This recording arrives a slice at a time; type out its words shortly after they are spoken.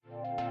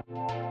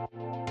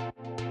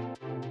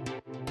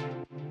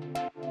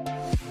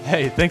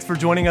Hey, thanks for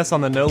joining us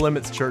on the No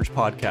Limits Church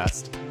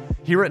podcast.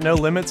 Here at No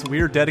Limits, we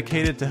are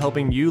dedicated to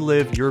helping you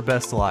live your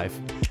best life.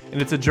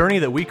 And it's a journey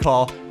that we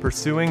call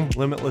Pursuing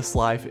Limitless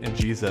Life in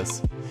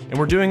Jesus. And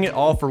we're doing it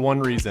all for one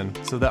reason,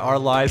 so that our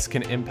lives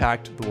can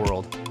impact the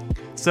world.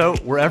 So,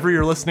 wherever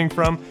you're listening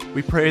from,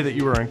 we pray that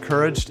you are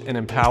encouraged and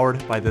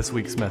empowered by this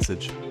week's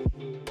message.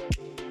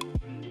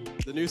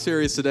 The new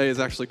series today is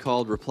actually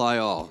called Reply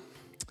All.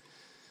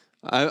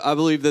 I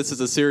believe this is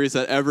a series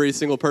that every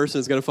single person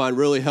is going to find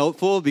really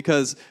helpful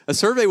because a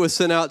survey was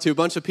sent out to a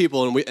bunch of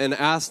people and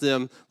asked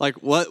them, like,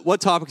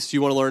 what topics do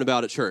you want to learn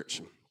about at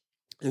church?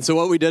 And so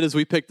what we did is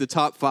we picked the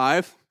top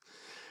 5,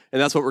 and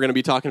that's what we're going to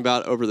be talking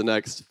about over the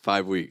next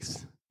 5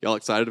 weeks. Y'all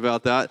excited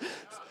about that?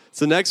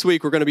 So next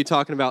week, we're going to be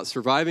talking about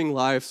surviving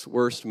life's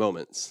worst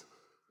moments.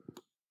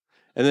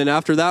 And then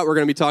after that, we're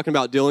going to be talking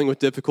about dealing with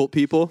difficult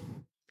people.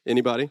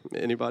 Anybody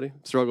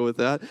struggle with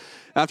that?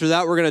 After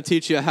that, we're going to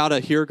teach you how to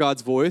hear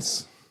God's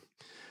voice.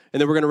 And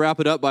then we're going to wrap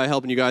it up by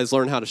helping you guys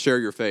learn how to share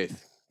your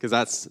faith, because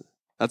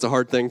that's a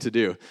hard thing to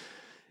do.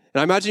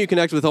 And I imagine you can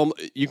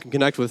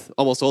connect with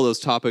almost all those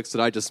topics that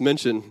I just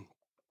mentioned.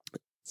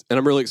 And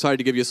I'm really excited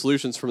to give you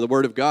solutions from the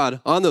Word of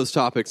God on those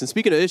topics. And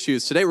speaking of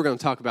issues, today we're going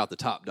to talk about the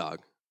top dog,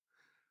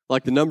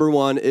 like the number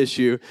one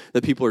issue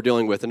that people are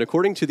dealing with. And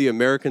according to the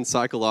American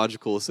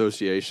Psychological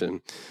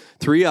Association,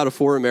 3 out of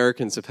 4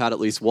 Americans have had at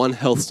least one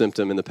health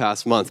symptom in the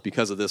past month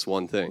because of this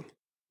one thing.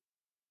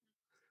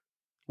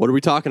 What are we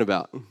talking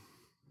about?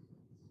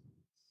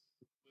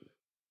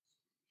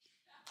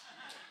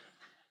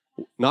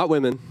 Not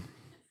women.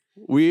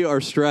 We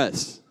are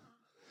stressed.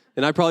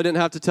 And I probably didn't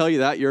have to tell you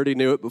that. You already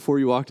knew it before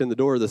you walked in the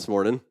door this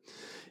morning.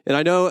 And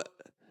I know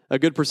a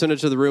good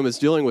percentage of the room is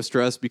dealing with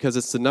stress because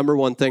it's the number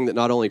one thing that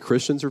not only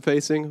Christians are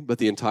facing, but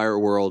the entire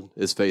world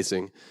is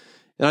facing.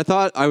 And I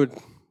thought I would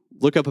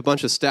look up a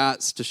bunch of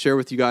stats to share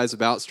with you guys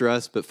about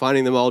stress, but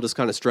finding them all just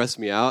kind of stressed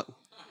me out.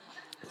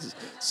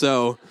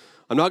 So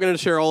I'm not going to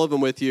share all of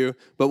them with you,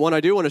 but one I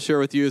do want to share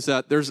with you is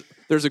that there's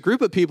a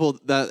group of people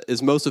that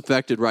is most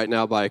affected right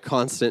now by a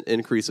constant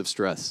increase of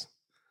stress.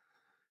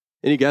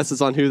 Any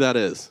guesses on who that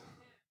is?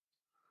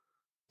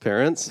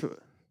 Parents?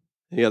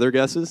 Any other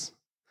guesses?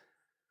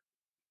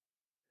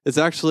 It's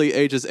actually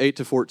ages 8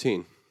 to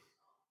 14.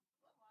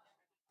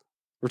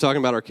 We're talking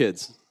about our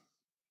kids.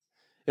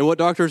 And what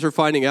doctors are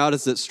finding out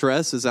is that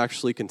stress is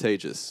actually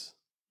contagious.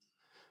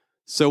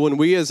 So when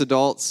we as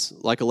adults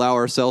allow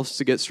ourselves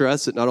to get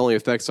stressed, it not only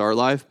affects our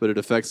life, but it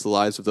affects the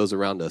lives of those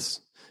around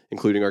us,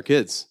 including our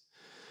kids.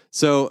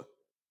 So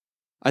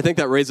I think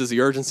that raises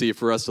the urgency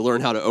for us to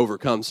learn how to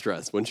overcome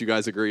stress. Wouldn't you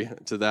guys agree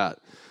to that?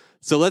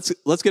 So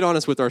let's get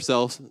honest with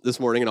ourselves this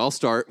morning, and I'll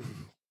start.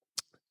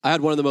 I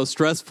had one of the most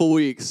stressful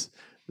weeks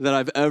that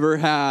I've ever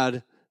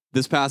had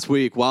this past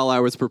week while I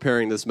was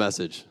preparing this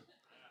message.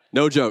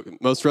 No joke,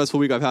 most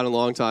stressful week I've had in a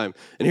long time.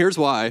 And here's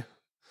why.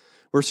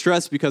 We're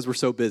stressed because we're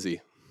so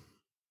busy.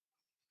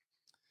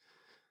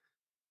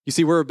 You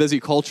see, we're a busy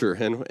culture,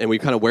 and we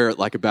kind of wear it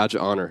like a badge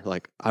of honor.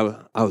 Like, I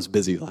was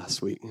busy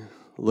last week.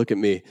 Look at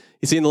me.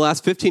 You see, in the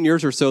last 15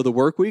 years or so, the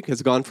work week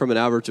has gone from an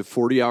average of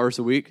 40 hours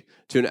a week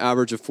to an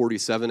average of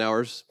 47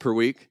 hours per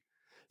week.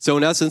 So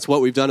in essence,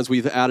 what we've done is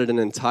we've added an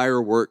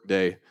entire work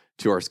day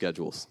to our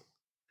schedules.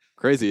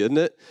 Crazy, isn't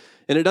it?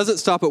 And it doesn't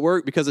stop at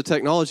work because of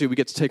technology. We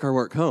get to take our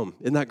work home.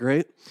 Isn't that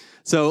great?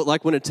 So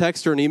like when a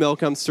text or an email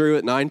comes through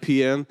at 9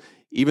 p.m.,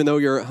 even though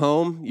you're at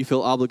home, you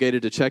feel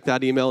obligated to check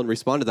that email and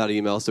respond to that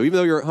email. So even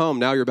though you're at home,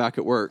 now you're back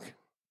at work.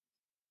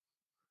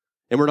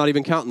 And we're not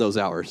even counting those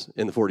hours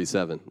in the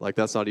 47. Like,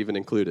 that's not even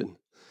included.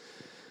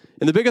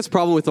 And the biggest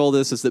problem with all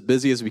this is that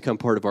busy has become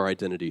part of our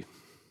identity.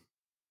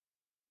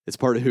 It's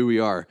part of who we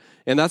are.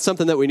 And that's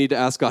something that we need to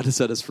ask God to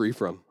set us free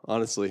from,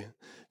 honestly.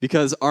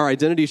 Because our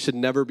identity should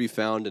never be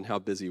found in how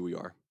busy we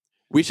are.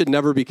 We should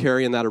never be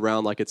carrying that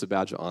around like it's a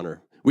badge of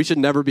honor. We should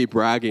never be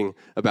bragging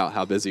about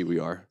how busy we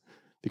are,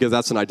 because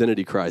that's an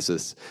identity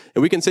crisis.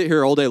 And we can sit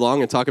here all day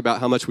long and talk about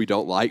how much we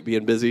don't like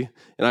being busy.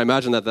 And I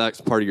imagine that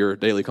that's part of your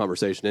daily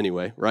conversation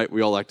anyway, right?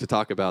 We all like to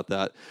talk about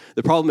that.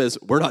 The problem is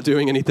we're not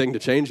doing anything to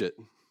change it.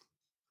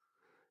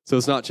 So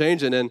it's not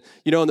changing. And,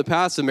 in the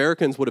past,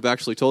 Americans would have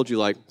actually told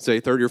you, say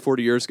 30 or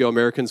 40 years ago,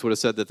 Americans would have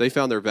said that they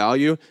found their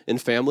value in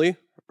family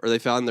or they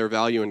found their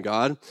value in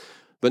God.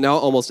 But now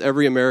almost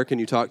every American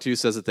you talk to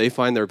says that they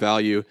find their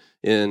value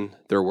in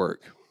their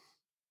work,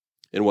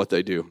 in what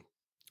they do.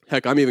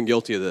 Heck, I'm even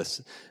guilty of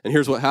this. And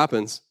here's what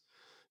happens.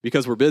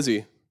 Because we're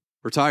busy,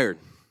 we're tired.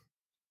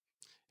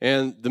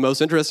 And the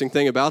most interesting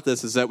thing about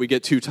this is that we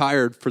get too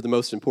tired for the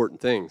most important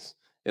things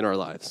in our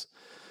lives.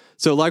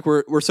 So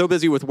we're so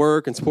busy with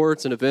work and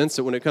sports and events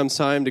that when it comes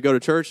time to go to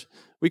church,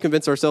 we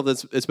convince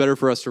ourselves that it's better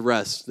for us to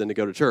rest than to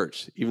go to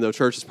church, even though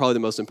church is probably the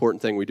most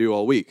important thing we do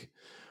all week.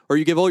 Or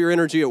you give all your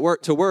energy at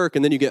work,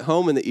 and then you get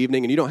home in the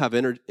evening and you don't have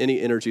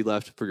any energy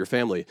left for your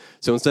family.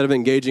 So instead of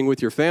engaging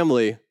with your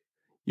family,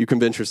 you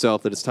convince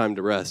yourself that it's time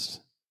to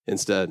rest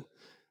instead.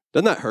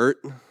 Doesn't that hurt?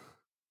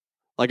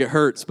 It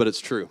hurts, but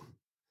it's true.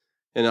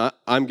 And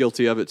I'm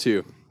guilty of it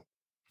too.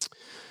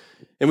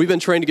 And we've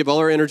been trained to give all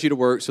our energy to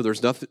work, so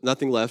there's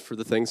nothing left for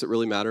the things that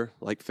really matter,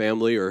 like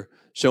family or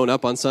showing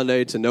up on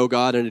Sunday to know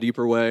God in a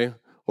deeper way,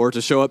 or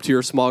to show up to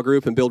your small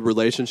group and build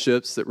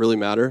relationships that really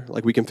matter.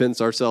 Like we convince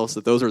ourselves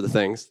that those are the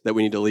things that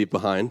we need to leave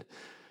behind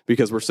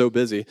because we're so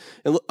busy.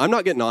 And look, I'm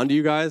not getting on to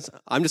you guys.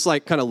 I'm just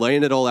like kind of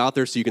laying it all out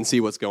there so you can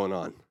see what's going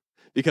on.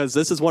 Because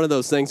this is one of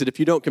those things that if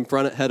you don't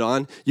confront it head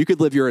on, you could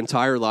live your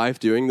entire life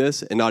doing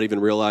this and not even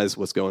realize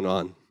what's going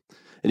on.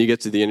 And you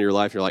get to the end of your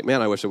life, you're like,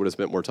 man, I wish I would have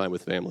spent more time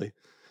with family.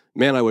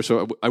 Man, I wish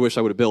I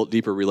would have built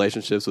deeper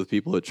relationships with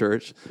people at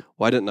church.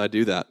 Why didn't I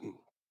do that? And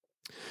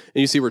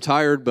you see, we're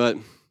tired, but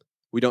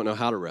we don't know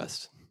how to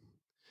rest.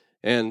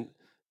 And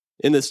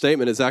in this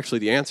statement is actually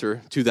the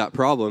answer to that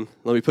problem.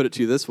 Let me put it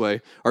to you this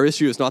way. Our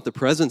issue is not the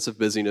presence of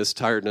busyness,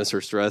 tiredness, or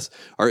stress.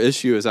 Our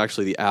issue is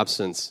actually the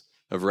absence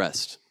of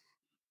rest.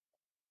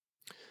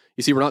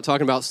 You see, we're not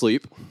talking about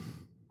sleep.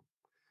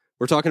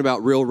 We're talking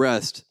about real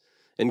rest.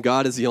 And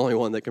God is the only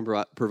one that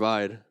can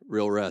provide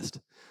real rest.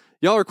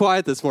 Y'all are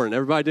quiet this morning.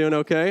 Everybody doing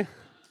okay?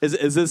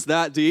 Is this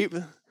that deep?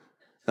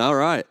 All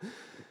right.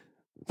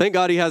 Thank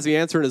God he has the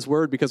answer in his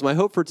word, because my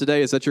hope for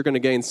today is that you're going to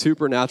gain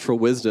supernatural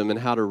wisdom in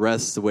how to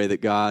rest the way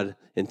that God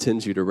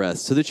intends you to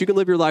rest, so that you can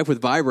live your life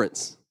with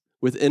vibrance,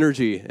 with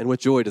energy, and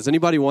with joy. Does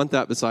anybody want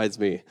that besides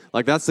me?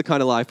 Like, that's the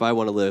kind of life I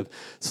want to live.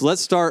 So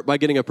let's start by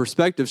getting a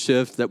perspective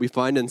shift that we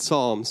find in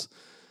Psalms.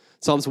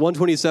 Psalms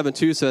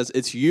 127:2 says,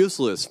 it's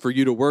useless for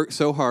you to work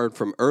so hard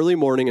from early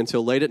morning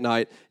until late at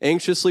night,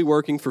 anxiously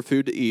working for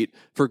food to eat,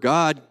 for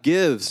God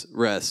gives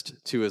rest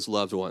to his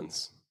loved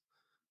ones.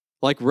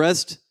 Like,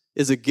 rest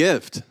is a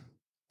gift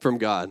from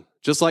God,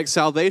 just like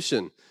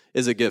salvation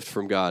is a gift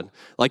from God.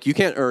 Like, you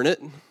can't earn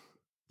it.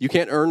 You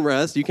can't earn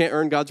rest. You can't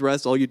earn God's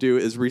rest. All you do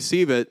is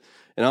receive it.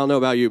 And I don't know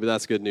about you, but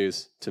that's good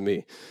news to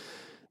me.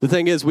 The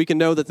thing is, we can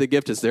know that the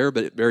gift is there,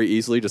 but very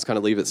easily just kind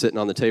of leave it sitting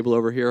on the table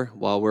over here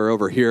while we're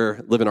over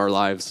here living our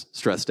lives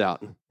stressed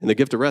out. And the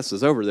gift of rest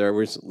is over there.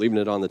 We're just leaving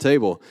it on the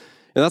table.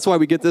 And that's why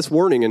we get this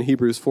warning in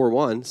Hebrews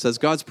 4:1. It says,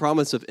 God's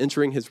promise of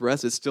entering his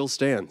rest, it still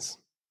stands.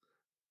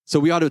 So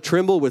we ought to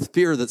tremble with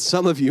fear that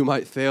some of you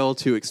might fail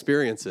to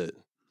experience it.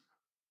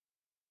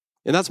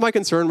 And that's my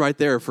concern right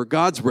there, for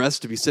God's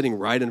rest to be sitting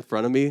right in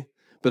front of me,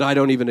 but I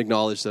don't even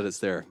acknowledge that it's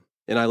there.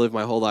 And I live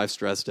my whole life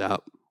stressed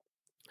out.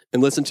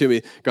 And listen to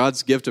me,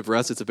 God's gift of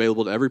rest, it's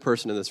available to every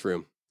person in this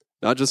room,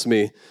 not just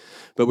me,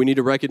 but we need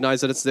to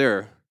recognize that it's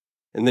there.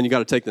 And then you got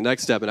to take the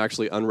next step and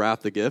actually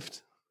unwrap the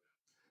gift.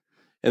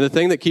 And the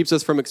thing that keeps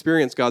us from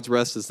experiencing God's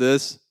rest is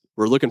this: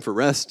 we're looking for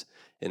rest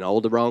in all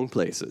the wrong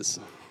places.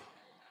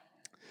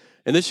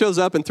 And this shows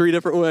up in 3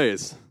 different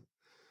ways.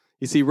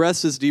 You see,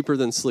 rest is deeper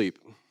than sleep.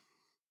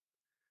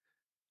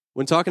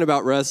 When talking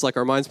about rest, like,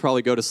 our minds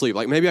probably go to sleep.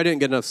 Like, maybe I didn't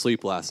get enough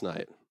sleep last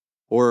night.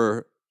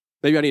 Or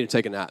maybe I need to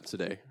take a nap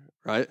today,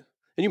 right?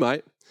 And you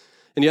might.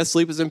 And yes,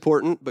 sleep is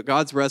important, but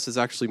God's rest is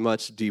actually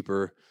much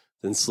deeper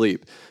than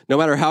sleep. No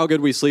matter how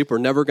good we sleep, we're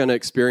never going to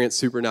experience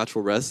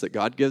supernatural rest that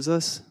God gives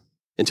us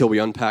until we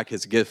unpack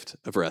his gift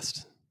of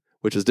rest,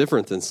 which is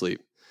different than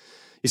sleep.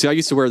 You see, I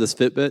used to wear this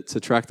Fitbit to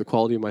track the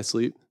quality of my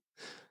sleep.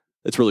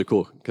 It's really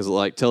cool because it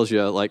like tells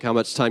you like how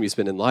much time you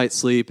spend in light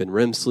sleep and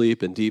REM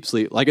sleep and deep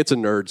sleep. Like, it's a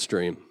nerd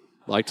stream.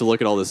 I like to look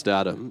at all this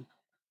data.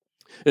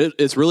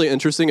 It's really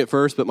interesting at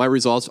first, but my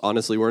results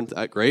honestly weren't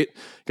that great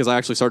because I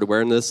actually started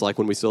wearing this like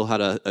when we still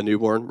had a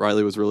newborn.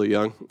 Riley was really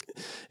young.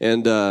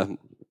 And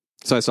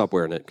so I stopped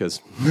wearing it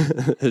because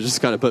it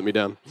just kind of put me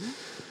down.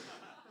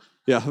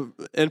 Yeah,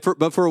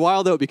 but for a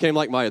while, though, it became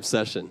like my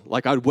obsession.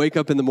 Like, I'd wake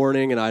up in the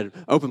morning, and I'd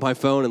open my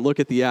phone and look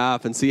at the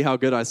app and see how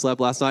good I slept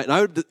last night.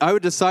 And I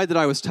would decide that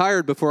I was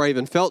tired before I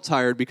even felt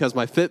tired because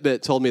my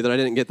Fitbit told me that I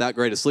didn't get that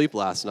great a sleep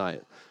last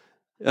night.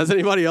 Has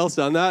anybody else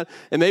done that?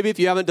 And maybe if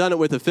you haven't done it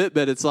with a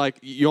Fitbit, it's like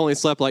you only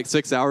slept like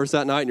 6 hours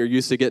that night, and you're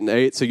used to getting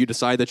 8, so you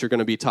decide that you're going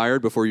to be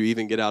tired before you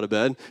even get out of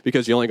bed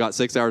because you only got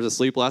 6 hours of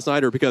sleep last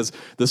night, or because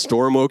the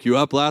storm woke you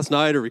up last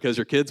night, or because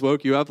your kids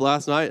woke you up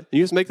last night. And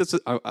you just make this,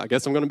 I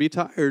guess I'm going to be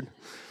tired.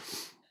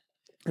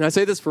 And I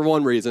say this for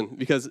one reason,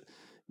 because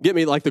get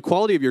me, like, the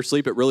quality of your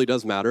sleep, it really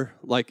does matter.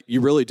 Like,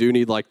 you really do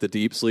need like the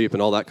deep sleep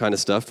and all that kind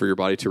of stuff for your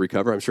body to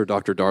recover. I'm sure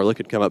Dr. Darla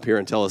could come up here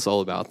and tell us all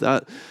about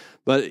that.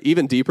 But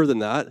even deeper than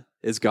that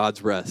is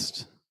God's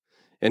rest.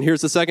 And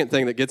here's the second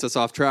thing that gets us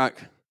off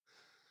track.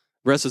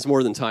 Rest is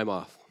more than time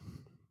off.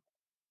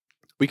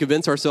 We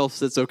convince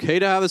ourselves it's okay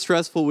to have a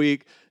stressful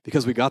week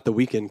because we got the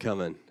weekend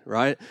coming,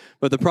 right?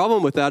 But the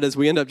problem with that is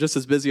we end up just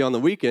as busy on the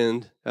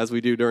weekend as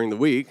we do during the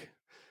week.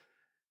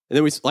 And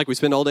then we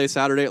spend all day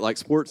Saturday at like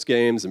sports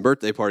games and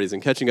birthday parties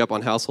and catching up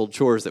on household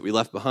chores that we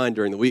left behind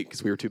during the week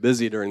because we were too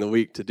busy during the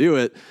week to do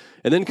it.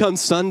 And then comes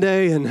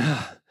Sunday and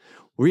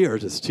we are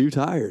just too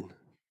tired,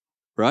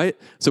 right?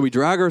 So we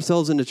drag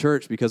ourselves into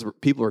church because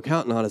people are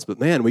counting on us, but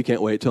man, we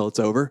can't wait till it's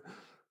over.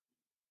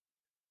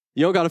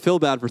 You don't got to feel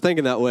bad for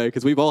thinking that way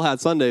because we've all had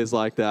Sundays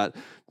like that.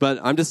 But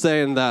I'm just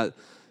saying that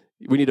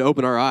we need to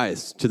open our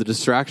eyes to the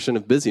distraction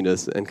of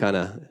busyness and kind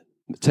of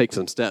take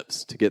some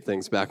steps to get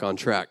things back on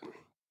track.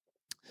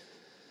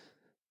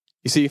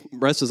 You see,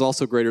 rest is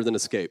also greater than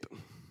escape.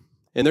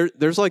 And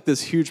there's like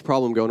this huge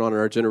problem going on in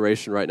our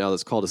generation right now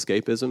that's called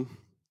escapism.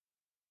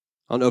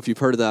 I don't know if you've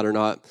heard of that or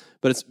not,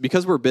 but it's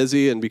because we're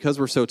busy and because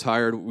we're so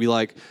tired, we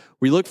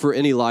look for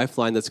any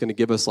lifeline that's going to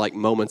give us like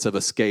moments of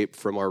escape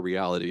from our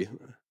reality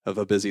of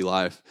a busy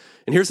life.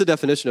 And here's the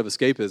definition of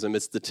escapism.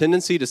 It's the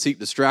tendency to seek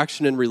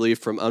distraction and relief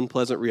from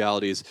unpleasant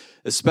realities,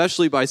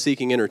 especially by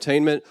seeking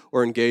entertainment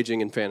or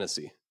engaging in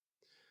fantasy.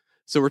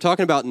 So we're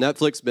talking about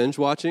Netflix binge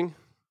watching.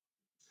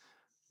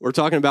 We're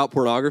talking about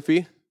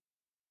pornography.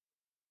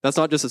 That's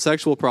not just a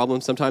sexual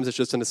problem. Sometimes it's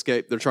just an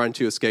escape. They're trying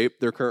to escape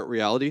their current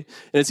reality.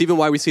 And it's even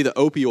why we see the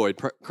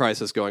opioid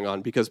crisis going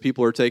on, because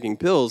people are taking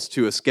pills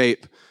to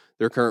escape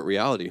their current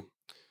reality.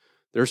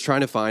 They're just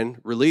trying to find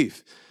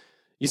relief.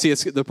 You see,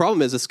 the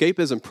problem is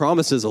escapism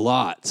promises a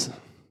lot,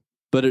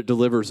 but it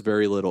delivers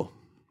very little.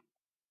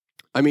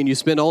 I mean, you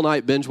spend all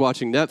night binge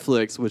watching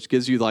Netflix, which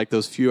gives you like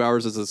those few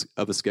hours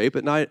of escape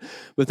at night,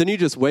 but then you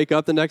just wake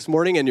up the next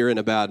morning and you're in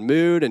a bad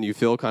mood and you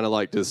feel kind of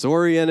like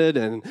disoriented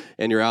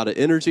and you're out of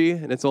energy,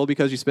 and it's all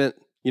because you spent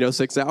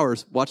 6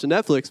 hours watching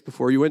Netflix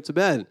before you went to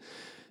bed.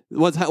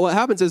 What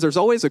happens is there's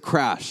always a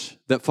crash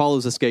that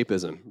follows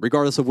escapism,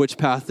 regardless of which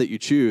path that you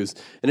choose.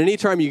 And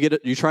anytime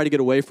you try to get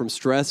away from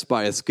stress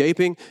by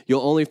escaping,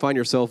 you'll only find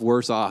yourself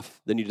worse off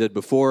than you did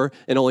before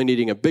and only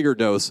needing a bigger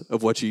dose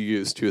of what you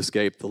used to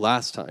escape the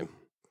last time.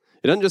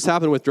 It doesn't just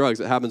happen with drugs.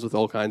 It happens with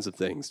all kinds of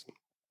things.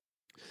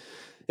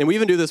 And we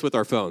even do this with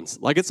our phones.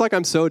 It's like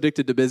I'm so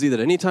addicted to busy that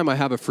anytime I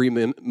have a free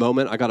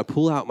moment, I got to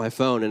pull out my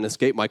phone and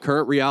escape my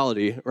current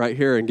reality right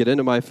here and get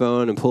into my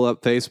phone and pull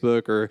up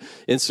Facebook or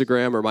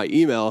Instagram or my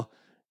email.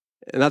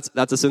 And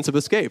that's a sense of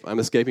escape. I'm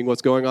escaping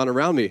what's going on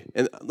around me.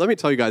 And let me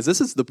tell you guys,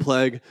 this is the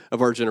plague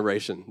of our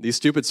generation, these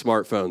stupid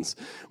smartphones.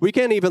 We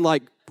can't even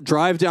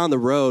drive down the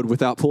road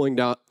without pulling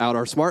out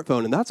our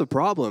smartphone, and that's a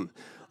problem.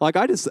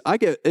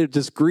 It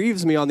just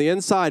grieves me on the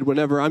inside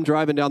whenever I'm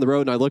driving down the road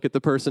and I look at the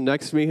person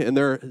next to me and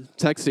they're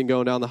texting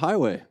going down the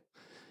highway.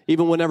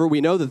 Even whenever we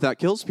know that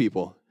kills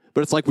people.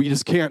 But it's like we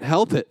just can't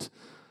help it.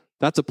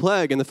 That's a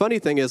plague. And the funny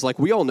thing is,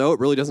 we all know it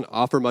really doesn't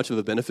offer much of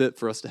a benefit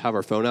for us to have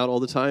our phone out all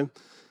the time.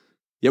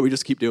 Yet we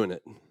just keep doing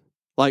it.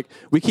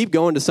 We keep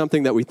going to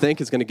something that we think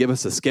is going to give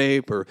us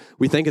escape, or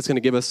we think it's going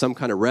to give us some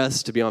kind of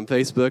rest to be on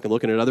Facebook and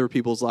looking at other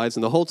people's lives.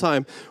 And the whole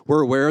time,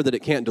 we're aware that it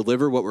can't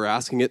deliver what we're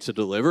asking it to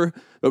deliver,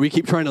 but we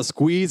keep trying to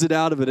squeeze it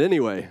out of it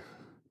anyway.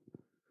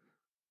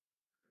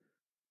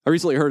 I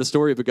recently heard a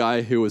story of a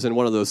guy who was in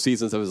one of those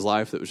seasons of his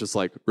life that was just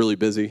really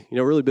busy,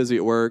 really busy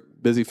at work,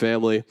 busy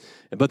family.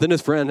 But then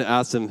his friend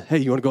asked him, "Hey,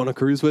 you want to go on a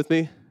cruise with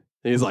me?"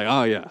 And he's like,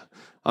 "Oh, yeah.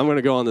 I'm going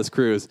to go on this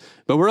cruise."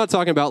 But we're not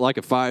talking about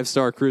a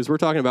 5-star cruise. We're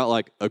talking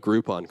about a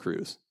Groupon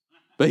cruise.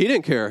 But he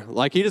didn't care.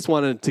 He just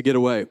wanted to get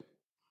away.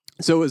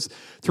 So it was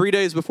 3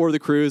 days before the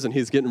cruise, and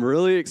he's getting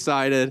really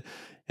excited.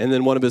 And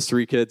then one of his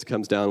 3 kids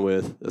comes down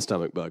with a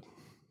stomach bug.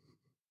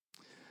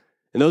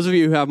 And those of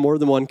you who have more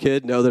than one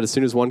kid know that as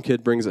soon as one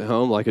kid brings it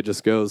home, it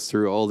just goes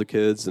through all the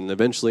kids and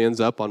eventually ends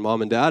up on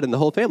mom and dad, and the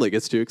whole family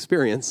gets to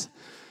experience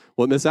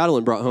what Miss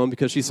Adeline brought home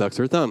because she sucks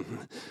her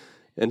thumb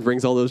and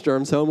brings all those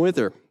germs home with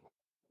her.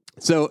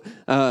 So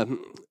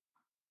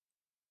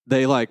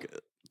they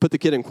put the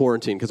kid in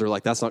quarantine because they're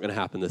like, that's not going to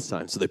happen this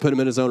time. So they put him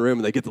in his own room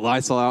and they get the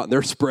Lysol out and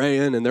they're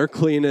spraying and they're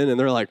cleaning and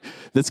they're like,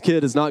 this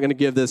kid is not going to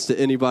give this to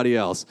anybody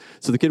else.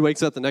 So the kid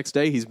wakes up the next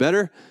day, he's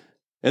better,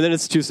 and then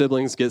his 2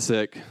 siblings get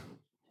sick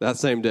that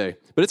same day.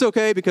 But it's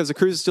okay because the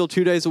cruise is still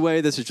 2 days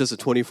away. This is just a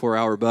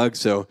 24-hour bug,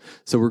 so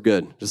we're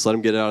good. Just let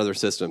them get it out of their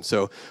system.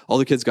 So all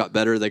the kids got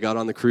better. They got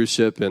on the cruise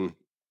ship and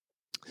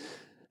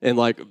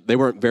they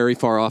weren't very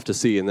far off to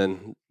sea, and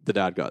then the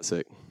dad got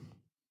sick.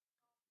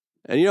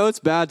 And it's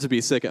bad to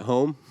be sick at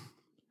home.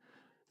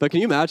 But can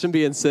you imagine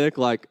being sick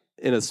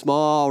in a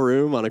small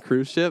room on a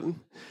cruise ship?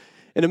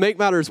 And to make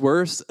matters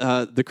worse,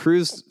 the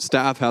cruise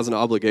staff has an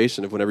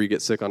obligation of whenever you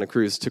get sick on a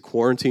cruise to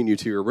quarantine you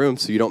to your room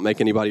so you don't make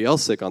anybody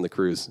else sick on the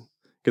cruise.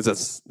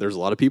 Because there's a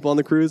lot of people on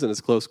the cruise and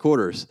it's close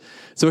quarters.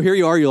 So here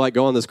you are, you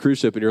go on this cruise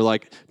ship and you're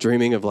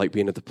dreaming of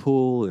being at the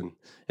pool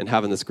and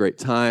having this great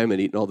time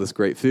and eating all this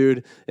great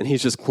food. And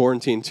he's just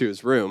quarantined to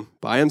his room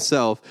by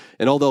himself.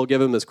 And all they'll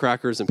give him is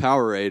crackers and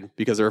Powerade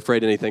because they're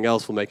afraid anything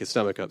else will make his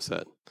stomach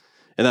upset.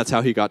 And that's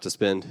how he got to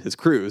spend his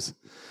cruise.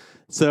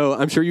 So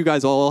I'm sure you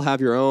guys all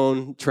have your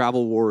own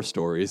travel war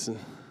stories.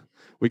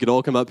 We could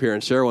all come up here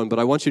and share one. But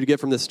I want you to get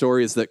from this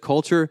story is that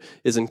culture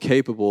is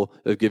incapable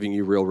of giving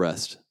you real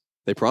rest.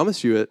 They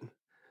promise you it,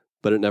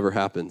 but it never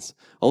happens.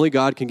 Only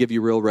God can give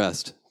you real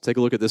rest. Take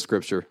a look at this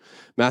scripture.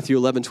 Matthew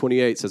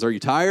 11:28 says, "Are you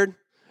tired,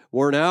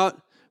 worn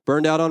out,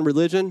 burned out on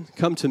religion?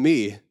 Come to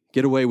me,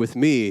 get away with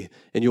me,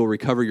 and you'll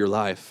recover your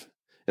life.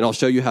 And I'll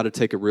show you how to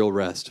take a real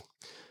rest."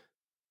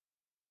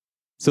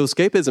 So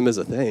escapism is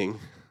a thing.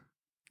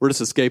 We're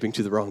just escaping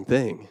to the wrong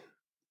thing.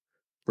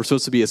 We're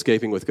supposed to be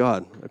escaping with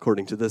God,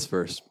 according to this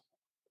verse.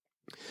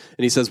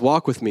 And he says,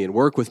 "Walk with me and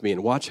work with me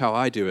and watch how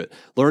I do it.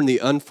 Learn the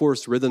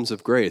unforced rhythms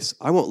of grace.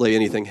 I won't lay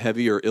anything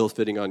heavy or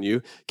ill-fitting on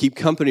you. Keep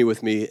company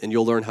with me and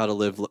you'll learn how to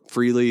live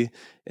freely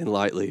and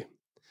lightly."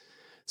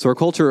 So our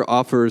culture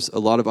offers a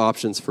lot of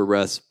options for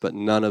rest, but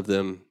none of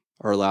them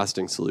are a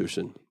lasting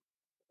solution.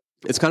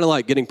 It's kind of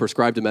like getting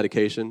prescribed a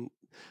medication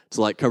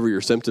to like cover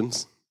your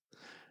symptoms.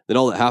 Then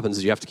all that happens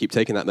is you have to keep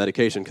taking that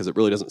medication because it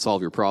really doesn't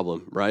solve your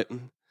problem, right?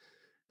 And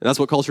that's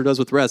what culture does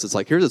with rest. It's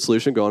like, here's a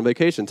solution, go on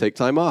vacation, take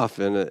time off,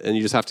 and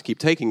you just have to keep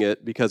taking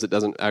it because it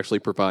doesn't actually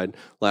provide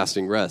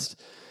lasting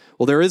rest.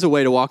 Well, there is a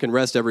way to walk in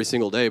rest every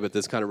single day, but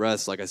this kind of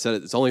rest, like I said,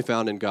 it's only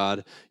found in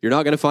God. You're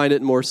not going to find it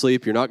in more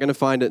sleep. You're not going to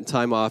find it in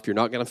time off. You're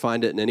not going to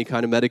find it in any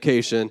kind of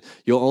medication.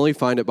 You'll only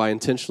find it by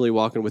intentionally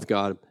walking with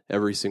God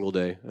every single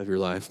day of your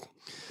life.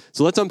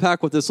 So let's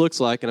unpack what this looks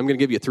like, and I'm going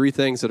to give you 3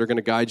 things that are going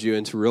to guide you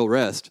into real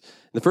rest.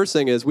 And the first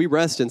thing is we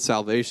rest in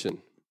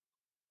salvation.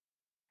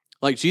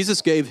 Like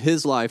Jesus gave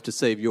his life to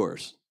save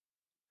yours.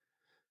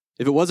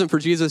 If it wasn't for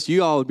Jesus,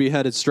 you all would be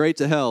headed straight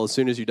to hell as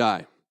soon as you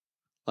die.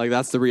 Like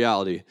that's the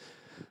reality.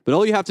 But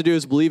all you have to do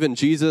is believe in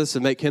Jesus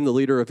and make him the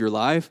leader of your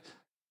life,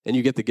 and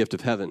you get the gift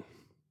of heaven.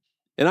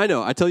 And I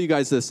know, I tell you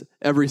guys this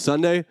every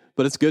Sunday,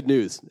 but it's good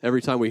news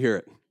every time we hear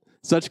it.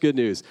 Such good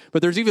news.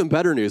 But there's even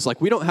better news.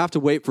 Like we don't have to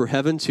wait for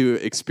heaven to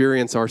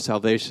experience our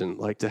salvation,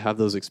 like to have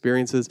those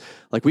experiences.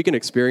 Like we can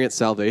experience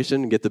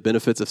salvation and get the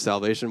benefits of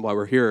salvation while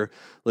we're here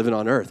living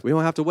on earth. We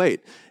don't have to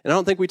wait. And I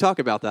don't think we talk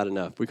about that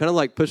enough. We kind of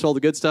like push all the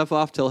good stuff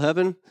off till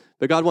heaven,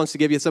 but God wants to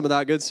give you some of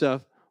that good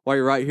stuff while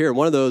you're right here. And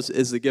one of those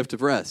is the gift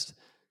of rest.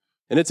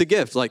 And it's a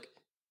gift. Like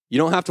you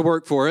don't have to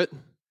work for it.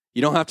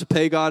 You don't have to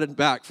pay God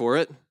back for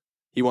it.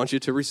 He wants you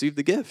to receive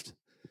the gift.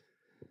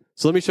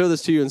 So let me show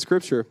this to you in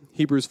Scripture.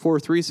 Hebrews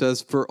 4:3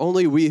 says, "For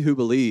only we who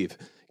believe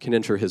can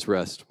enter his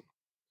rest."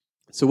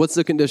 So what's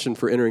the condition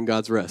for entering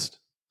God's rest?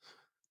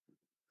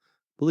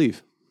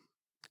 Believe.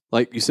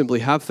 Like you simply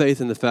have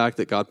faith in the fact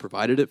that God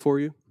provided it for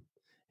you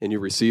and you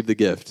receive the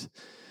gift.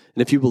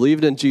 And if you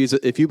believe in Jesus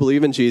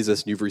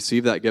and you've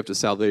received that gift of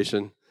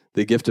salvation,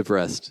 the gift of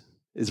rest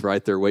is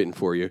right there waiting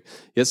for you.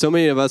 Yet so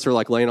many of us are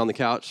like laying on the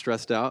couch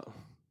stressed out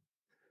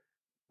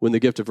when the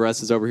gift of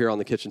rest is over here on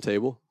the kitchen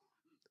table.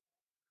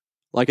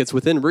 Like it's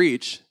within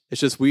reach.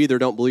 It's just we either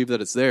don't believe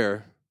that it's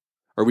there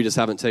or we just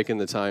haven't taken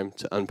the time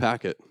to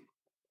unpack it.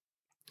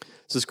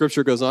 So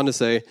Scripture goes on to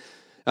say,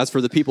 as for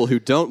the people who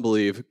don't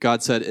believe,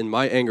 God said, "In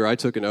my anger I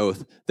took an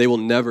oath. They will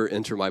never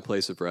enter my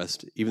place of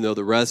rest, even though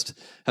this rest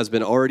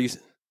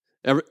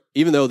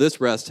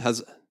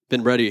has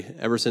been ready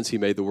ever since he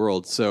made the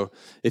world." So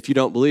if you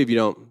don't believe, you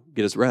don't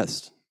get his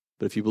rest.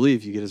 But if you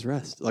believe, you get his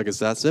rest. Like it's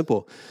that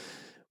simple.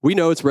 We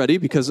know it's ready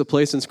because of a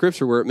place in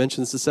Scripture where it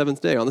mentions the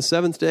 7th day. On the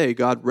 7th day,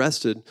 God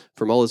rested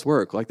from all his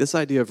work. Like this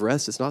idea of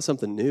rest is not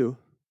something new.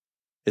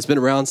 It's been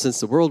around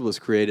since the world was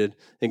created,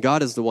 and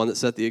God is the one that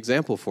set the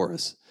example for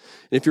us.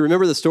 And if you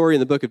remember the story in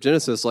the book of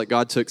Genesis, like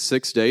God took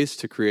 6 days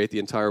to create the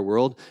entire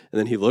world, and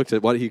then he looked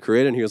at what he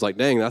created, and he was like,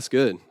 dang, that's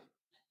good,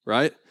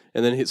 right?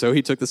 And then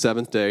he took the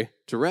 7th day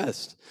to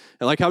rest.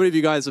 And like how many of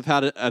you guys have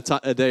had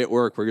a day at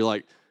work where you're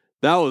like,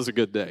 that was a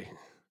good day?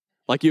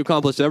 Like you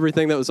accomplished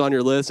everything that was on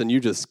your list and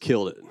you just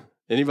killed it.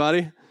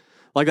 Anybody?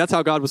 Like that's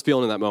how God was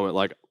feeling in that moment.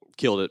 Like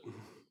killed it,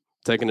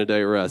 taking a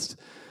day of rest.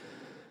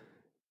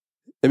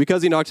 And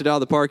because he knocked it out of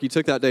the park, he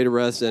took that day to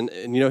rest. And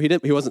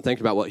he wasn't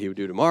thinking about what he would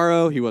do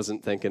tomorrow. He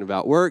wasn't thinking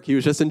about work. He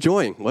was just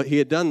enjoying what he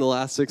had done the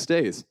last 6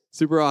 days.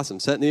 Super awesome,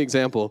 setting the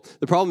example.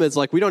 The problem is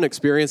like we don't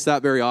experience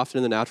that very often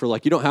in the natural.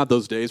 Like you don't have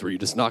those days where you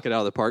just knock it out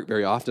of the park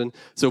very often.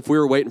 So if we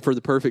were waiting for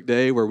the perfect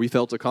day where we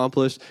felt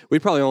accomplished,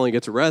 we'd probably only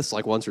get to rest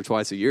like once or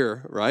twice a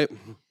year, right?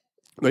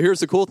 But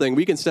here's the cool thing.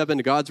 We can step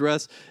into God's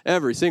rest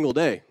every single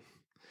day.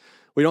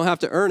 We don't have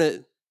to earn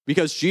it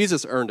because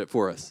Jesus earned it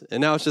for us.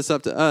 And now it's just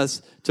up to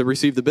us to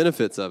receive the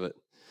benefits of it.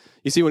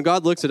 You see, when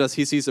God looks at us,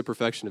 he sees the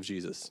perfection of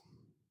Jesus.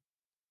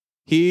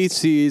 He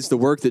sees the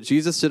work that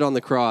Jesus did on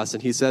the cross,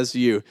 and he says to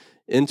you,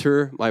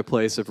 enter my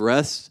place of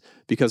rest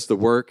because the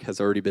work has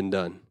already been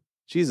done.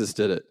 Jesus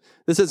did it.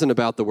 This isn't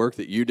about the work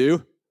that you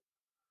do.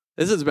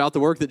 This is about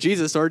the work that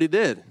Jesus already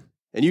did.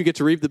 And you get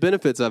to reap the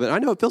benefits of it. I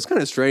know it feels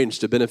kind of strange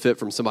to benefit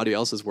from somebody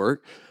else's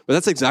work, but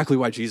that's exactly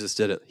why Jesus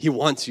did it. He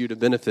wants you to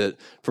benefit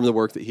from the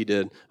work that he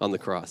did on the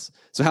cross.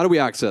 So how do we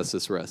access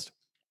this rest?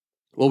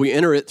 Well, we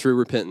enter it through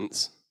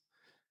repentance,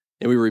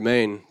 and we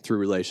remain through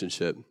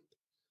relationship.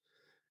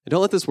 And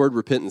don't let this word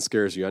repentance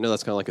scares you. I know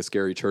that's kind of like a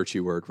scary churchy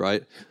word,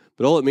 right?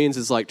 But all it means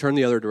is like turn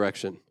the other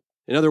direction.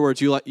 In other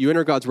words, you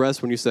enter God's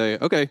rest when you say,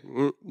 okay,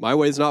 my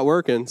way's not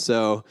working,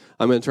 so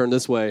I'm going to turn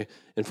this way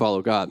and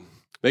follow God.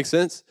 Make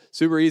sense?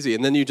 Super easy.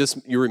 And then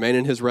you remain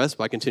in his rest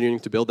by continuing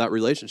to build that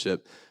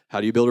relationship.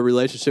 How do you build a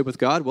relationship with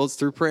God? Well, it's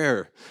through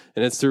prayer,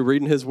 and it's through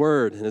reading his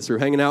word, and it's through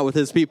hanging out with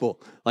his people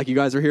like you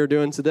guys are here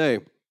doing today.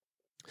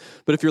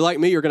 But if you're like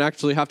me, you're going to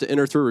actually have to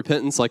enter through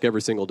repentance like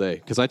every single day,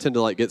 because I tend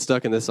to like get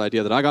stuck in this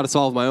idea that I got to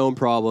solve my own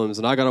problems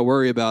and I got to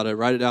worry about it,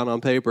 write it down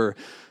on paper.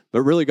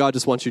 But really, God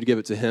just wants you to give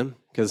it to him,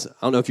 because I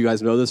don't know if you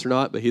guys know this or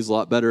not, but he's a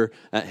lot better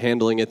at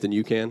handling it than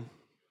you can.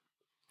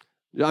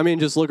 I mean,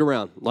 just look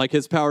around. Like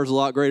his power is a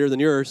lot greater than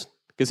yours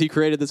because he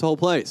created this whole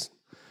place.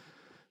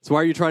 So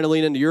why are you trying to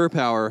lean into your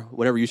power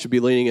whenever you should be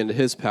leaning into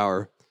his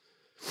power?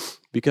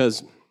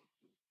 Because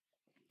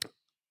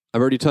I've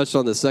already touched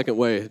on the second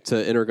way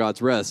to enter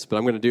God's rest, but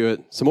I'm going to do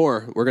it some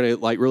more. We're going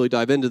to really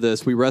dive into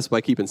this. We rest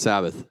by keeping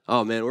Sabbath.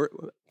 Oh man, we're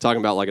talking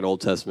about like an Old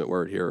Testament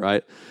word here,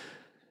 right?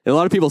 And a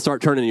lot of people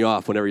start turning you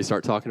off whenever you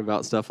start talking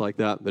about stuff like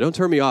that. But don't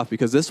turn me off,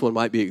 because this one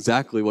might be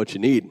exactly what you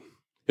need.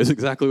 It's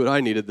exactly what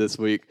I needed this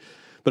week.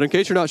 But in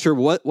case you're not sure,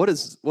 what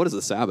is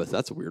the Sabbath?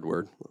 That's a weird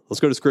word. Let's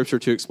go to Scripture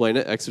to explain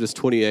it. Exodus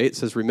 28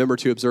 says, "Remember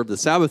to observe the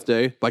Sabbath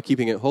day by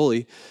keeping it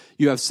holy.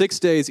 You have 6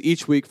 days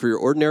each week for your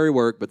ordinary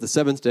work, but the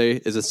seventh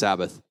day is a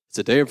Sabbath. It's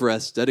a day of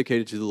rest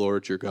dedicated to the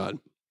Lord your God."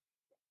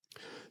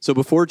 So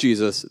before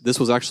Jesus, this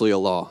was actually a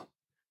law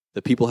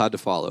that people had to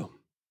follow.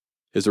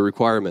 Is a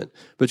requirement.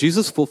 But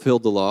Jesus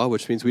fulfilled the law,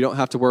 which means we don't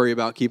have to worry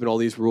about keeping all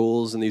these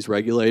rules and these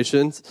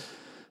regulations.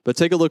 But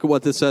take a look at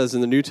what this says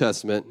in the New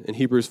Testament in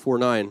Hebrews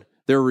 4:9.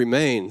 There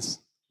remains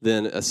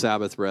then a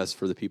Sabbath rest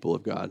for the people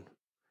of God.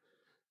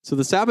 So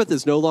the Sabbath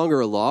is no longer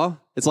a law.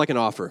 It's like an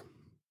offer.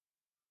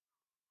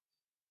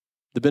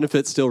 The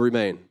benefits still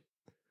remain.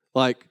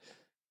 Like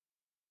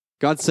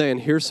God's saying,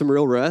 here's some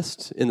real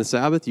rest in the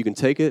Sabbath. You can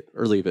take it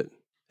or leave it.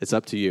 It's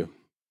up to you.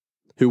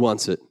 Who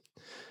wants it?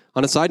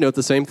 On a side note,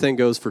 the same thing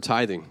goes for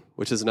tithing,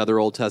 which is another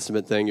Old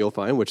Testament thing you'll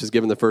find, which is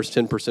giving the first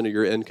 10% of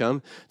your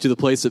income to the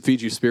place that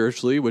feeds you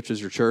spiritually, which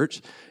is your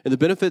church. And the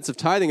benefits of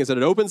tithing is that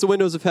it opens the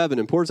windows of heaven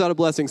and pours out a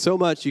blessing so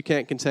much you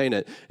can't contain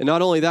it. And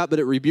not only that, but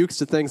it rebukes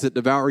the things that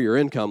devour your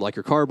income, like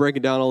your car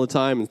breaking down all the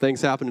time and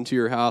things happening to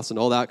your house and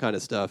all that kind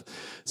of stuff.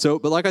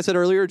 But like I said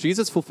earlier,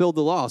 Jesus fulfilled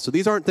the law. So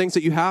these aren't things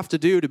that you have to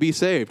do to be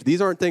saved.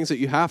 These aren't things that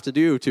you have to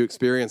do to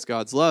experience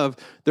God's love.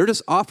 They're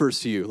just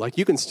offers to you. Like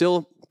you can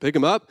still pick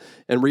them up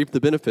and reap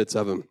the benefits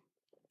of them.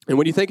 And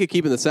when you think of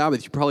keeping the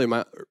Sabbath, you probably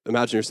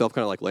imagine yourself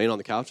kind of like laying on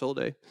the couch all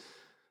day.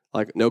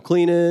 Like no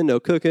cleaning, no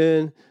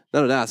cooking,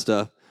 none of that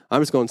stuff. I'm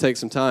just going to take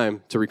some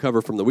time to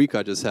recover from the week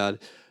I just had.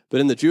 But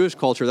in the Jewish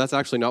culture, that's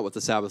actually not what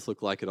the Sabbath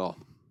looked like at all.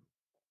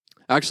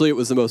 Actually, it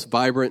was the most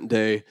vibrant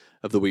day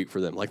of the week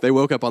for them. Like they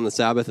woke up on the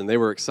Sabbath and they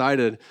were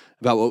excited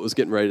about what was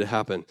getting ready to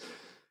happen.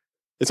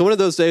 It's one of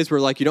those days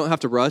where like you don't have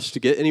to rush to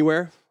get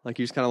anywhere. Like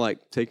you just kind of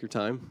like take your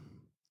time.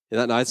 And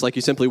that night, it's like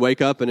you simply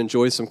wake up and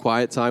enjoy some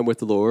quiet time with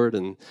the Lord,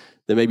 and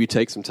then maybe you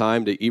take some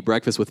time to eat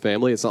breakfast with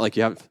family. It's not like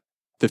you have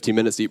 15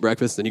 minutes to eat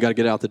breakfast, then you got to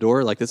get out the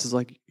door. Like this is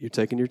like you're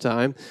taking your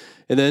time.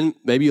 And then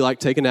maybe you like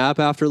take a nap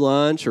after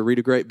lunch or read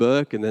a great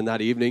book, and then that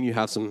evening you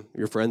have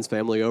your friends'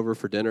 family over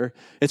for dinner.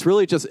 It's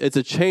really it's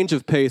a change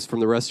of pace from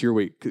the rest of your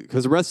week,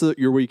 because the rest of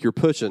your week you're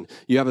pushing.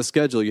 You have a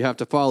schedule you have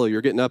to follow.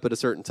 You're getting up at a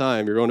certain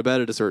time. You're going to bed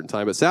at a certain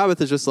time. But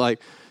Sabbath is just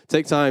like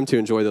take time to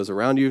enjoy those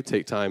around you.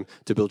 Take time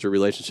to build your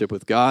relationship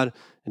with God.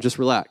 And just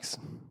relax.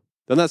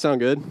 Doesn't that sound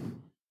good?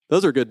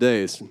 Those are good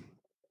days.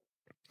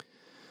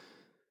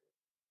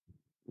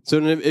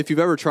 So if you've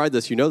ever tried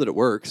this, you know that it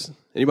works.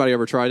 Anybody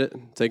ever tried it?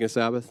 Taking a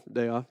Sabbath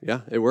day off?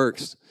 Yeah, it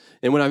works.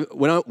 And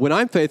when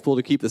I'm faithful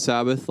to keep the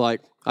Sabbath,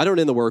 like I don't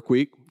end the work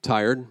week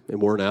tired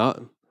and worn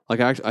out. Like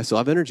I still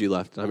have energy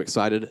left, and I'm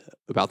excited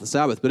about the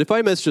Sabbath. But if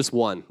I miss just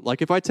one,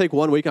 like if I take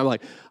 1 week, I'm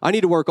like, I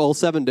need to work all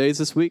 7 days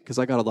this week because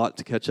I got a lot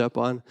to catch up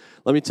on.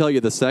 Let me tell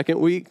you, the second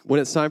week, when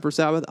it's time for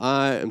Sabbath,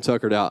 I am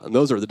tuckered out. And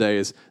those are the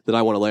days that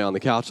I want to lay on the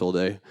couch all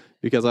day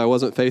because I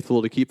wasn't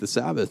faithful to keep the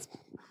Sabbath.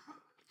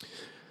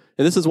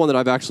 And this is one that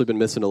I've actually been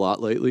missing a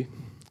lot lately.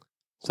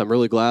 So I'm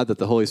really glad that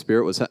the Holy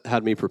Spirit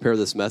had me prepare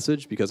this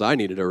message because I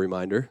needed a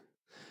reminder.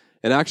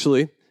 And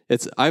actually,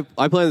 I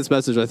planned this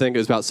message, I think it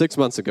was about 6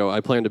 months ago. I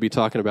planned to be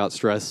talking about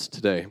stress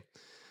today,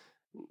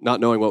 not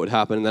knowing what would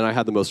happen. And then I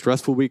had the most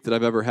stressful week that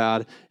I've ever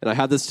had. And I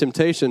had this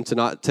temptation to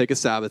not take a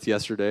Sabbath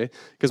yesterday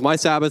because my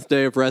Sabbath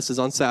day of rest is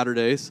on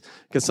Saturdays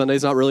because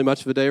Sunday's not really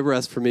much of a day of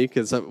rest for me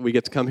because we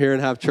get to come here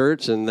and have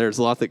church and there's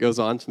a lot that goes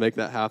on to make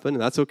that happen.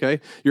 And that's okay.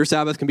 Your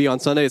Sabbath can be on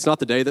Sunday. It's not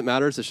the day that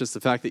matters. It's just the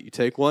fact that you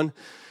take one.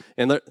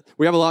 And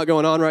we have a lot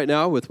going on right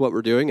now with what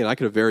we're doing. And I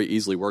could have very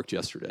easily worked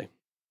yesterday.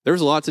 There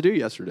was a lot to do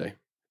yesterday.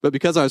 But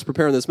because I was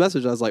preparing this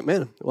message, I was like,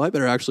 man, well, I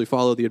better actually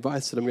follow the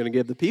advice that I'm going to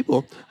give the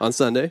people on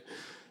Sunday.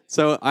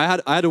 So I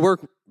had to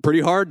work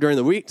pretty hard during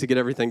the week to get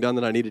everything done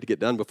that I needed to get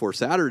done before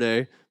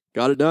Saturday.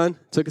 Got it done.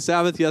 Took a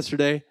Sabbath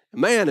yesterday.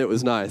 And man, it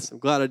was nice. I'm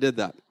glad I did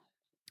that.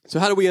 So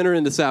how do we enter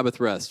into Sabbath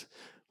rest?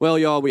 Well,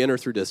 y'all, we enter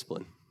through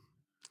discipline.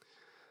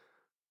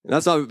 And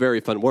that's not a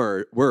very fun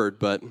word,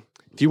 but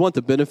if you want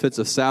the benefits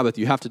of Sabbath,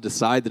 you have to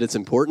decide that it's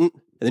important,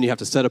 and then you have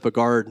to set up a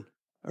guard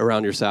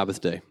around your Sabbath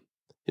day.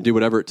 And do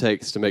whatever it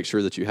takes to make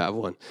sure that you have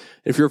one.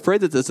 If you're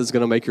afraid that this is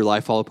going to make your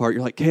life fall apart,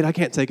 you're like, Kate, I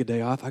can't take a day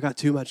off. I got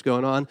too much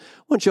going on.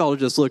 I want y'all to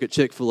just look at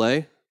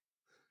Chick-fil-A.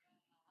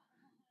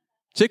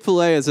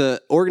 Chick-fil-A as an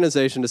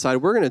organization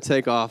decided we're going to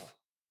take off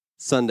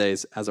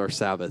Sundays as our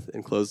Sabbath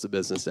and close the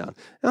business down.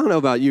 I don't know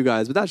about you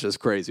guys, but that's just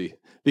crazy.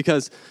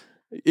 Because,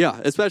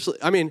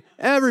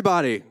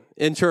 everybody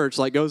in church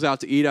goes out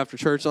to eat after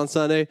church on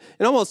Sunday,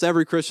 and almost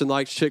every Christian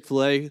likes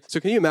Chick-fil-A. So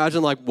can you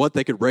imagine what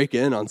they could rake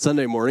in on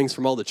Sunday mornings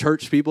from all the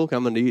church people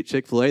coming to eat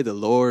Chick-fil-A, the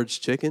Lord's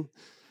chicken?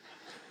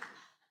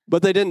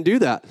 But they didn't do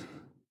that.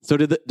 So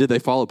did they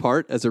fall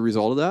apart as a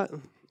result of that?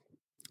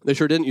 They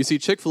sure didn't. You see,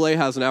 Chick-fil-A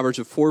has an average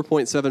of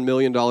 $4.7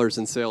 million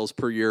in sales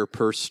per year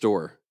per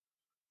store.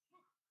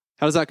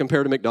 How does that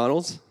compare to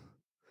McDonald's?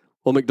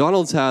 Well,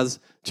 McDonald's has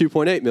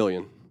 2.8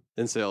 million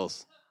in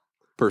sales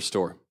per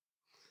store.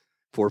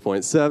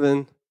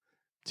 4.7,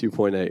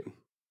 2.8.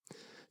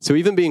 So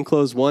even being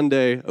closed one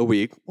day a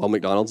week while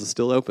McDonald's is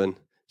still open,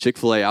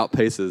 Chick-fil-A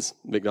outpaces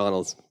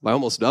McDonald's by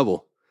almost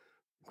double.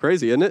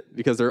 Crazy, isn't it?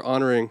 Because they're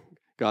honoring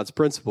God's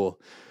principle.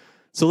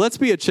 So let's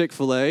be a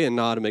Chick-fil-A and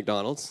not a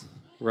McDonald's,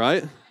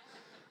 right?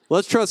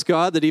 Let's trust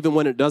God that even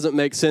when it doesn't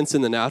make sense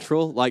in the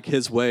natural, like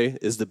his way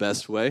is the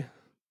best way,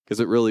 because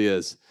it really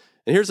is.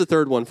 And here's the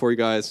third one for you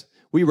guys.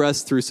 We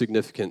rest through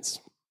significance.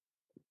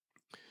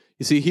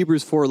 You see,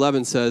 Hebrews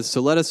 4:11 says,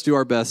 "So let us do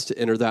our best to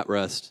enter that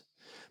rest.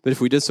 But if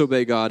we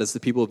disobey God as the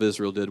people of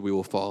Israel did, we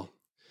will fall."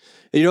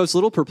 And it's a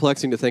little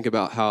perplexing to think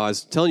about how I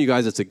was telling you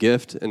guys it's a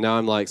gift, and now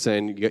I'm like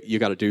saying you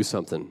got to do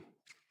something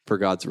for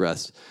God's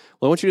rest.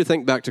 Well, I want you to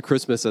think back to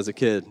Christmas as a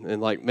kid,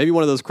 and like maybe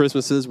one of those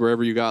Christmases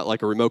wherever you got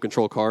like a remote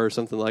control car or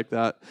something like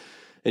that,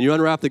 and you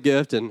unwrap the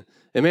gift, and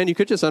man, you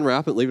could just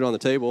unwrap it and leave it on the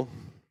table.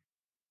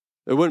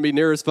 It wouldn't be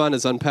near as fun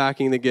as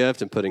unpacking the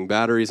gift and putting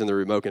batteries in the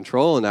remote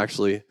control and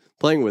actually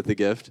playing with the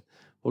gift.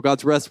 Well,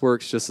 God's rest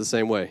works just the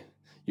same way.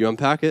 You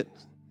unpack it,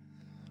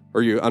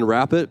 or you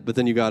unwrap it, but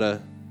then you got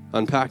to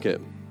unpack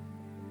it.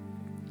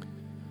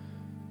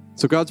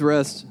 So God's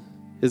rest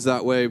is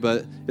that way,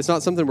 but it's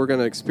not something we're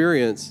going to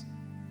experience.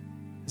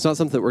 It's not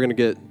something that we're going to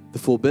get the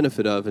full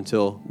benefit of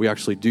until we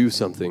actually do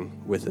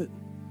something with it.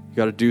 You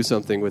got to do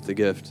something with the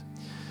gift.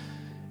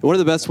 And one of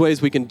the best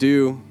ways we can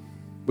do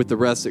with the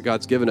rest that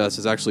God's given us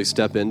is actually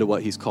step into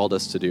what he's called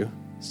us to do.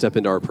 Step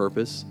into our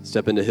purpose.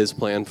 Step into his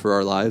plan for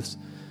our lives.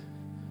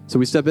 So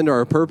we step into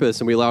our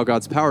purpose and we allow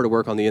God's power to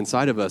work on the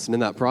inside of us. And in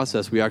that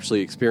process, we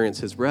actually experience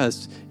his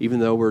rest, even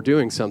though we're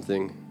doing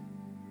something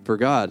for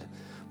God.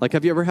 Like,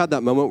 have you ever had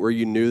that moment where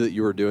you knew that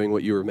you were doing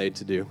what you were made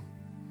to do?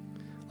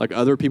 Like,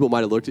 other people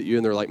might have looked at you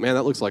and they're like, man,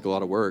 that looks like a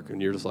lot of work.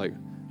 And you're just like,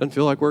 doesn't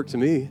feel like work to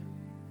me,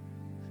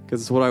 because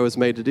it's what I was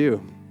made to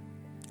do.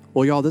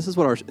 Well, y'all, this is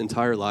what our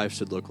entire life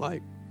should look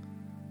like.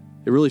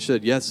 It really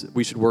should. Yes,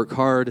 we should work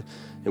hard,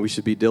 and we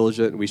should be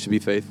diligent, and we should be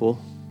faithful.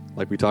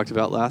 Like we talked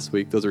about last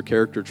week, those are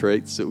character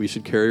traits that we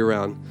should carry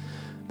around.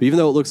 But even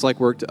though it looks like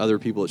work to other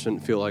people, it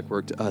shouldn't feel like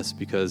work to us,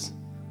 because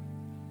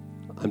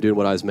I'm doing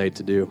what I was made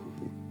to do.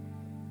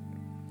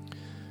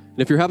 And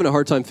if you're having a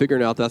hard time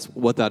figuring out that's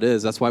what that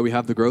is, that's why we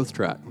have the growth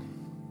track.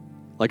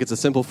 Like, it's a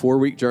simple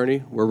 4-week journey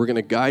where we're going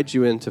to guide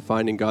you into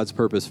finding God's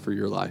purpose for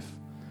your life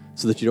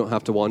so that you don't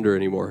have to wander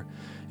anymore.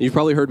 And you've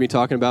probably heard me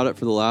talking about it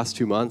for the last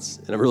 2 months,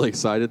 and I'm really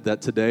excited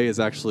that today is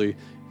actually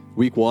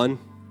week 1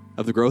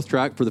 of the growth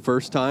track for the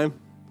first time,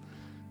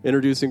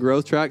 introducing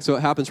growth track. So it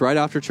happens right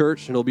after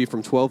church, and it'll be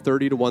from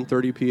 12:30 to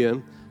 1:30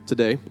 p.m.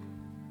 today.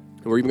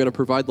 And we're even going to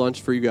provide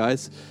lunch for you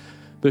guys.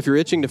 But if you're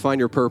itching to find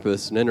your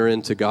purpose and enter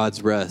into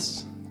God's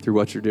rest through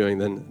what you're doing,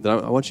 then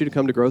I want you to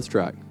come to Growth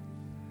Track,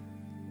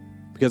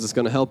 because it's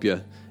going to help you.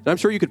 And I'm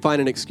sure you could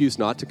find an excuse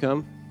not to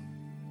come,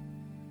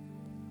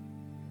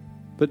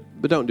 but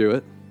don't do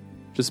it.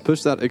 Just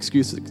push that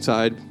excuse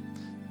aside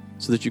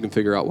so that you can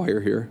figure out why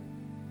you're here,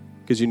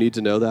 because you need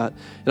to know that.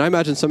 And I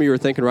imagine some of you are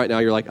thinking right now,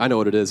 you're like, I know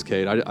what it is,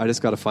 Kate. I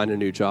just got to find a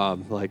new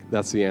job. Like,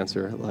 that's the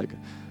answer. Like,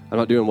 I'm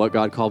not doing what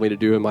God called me to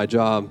do in my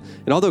job.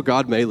 And although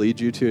God may lead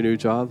you to a new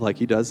job, like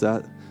he does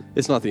that,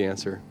 it's not the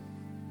answer.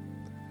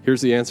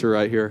 Here's the answer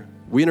right here.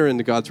 We enter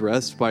into God's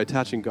rest by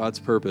attaching God's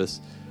purpose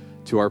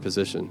to our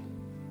position.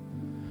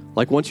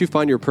 Like, once you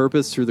find your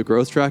purpose through the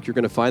growth track, you're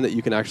going to find that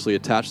you can actually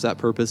attach that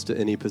purpose to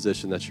any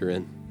position that you're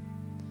in.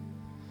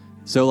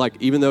 So, like,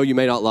 even though you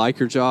may not like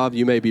your job,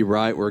 you may be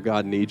right where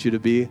God needs you to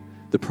be.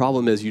 The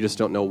problem is you just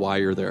don't know why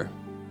you're there.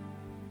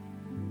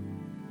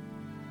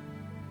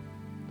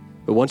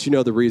 But once you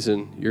know the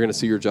reason, you're going to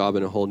see your job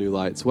in a whole new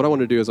light. So what I want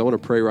to do is I want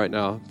to pray right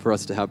now for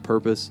us to have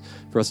purpose,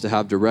 for us to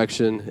have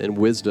direction and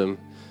wisdom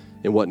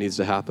in what needs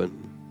to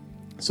happen.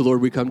 So,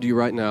 Lord, we come to you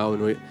right now,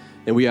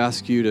 and we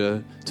ask you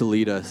to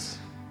lead us.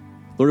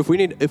 Lord, if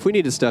we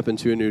need to step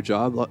into a new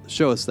job,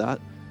 show us that.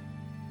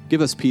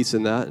 Give us peace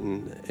in that,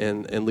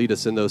 and lead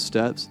us in those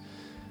steps.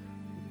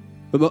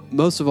 But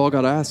most of all,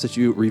 God, I ask that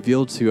you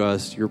reveal to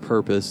us your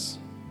purpose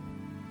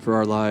for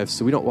our lives,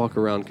 so we don't walk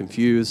around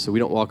confused, so we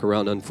don't walk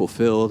around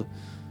unfulfilled,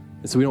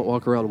 and so we don't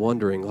walk around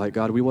wondering. Like,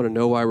 God, we want to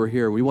know why we're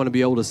here. We want to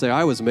be able to say,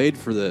 I was made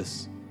for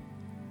this.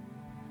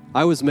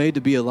 I was made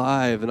to be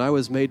alive, and I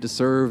was made to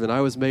serve, and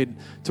I was made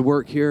to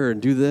work here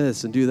and do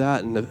this and do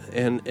that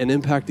and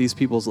impact these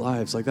people's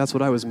lives. Like, that's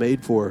what I was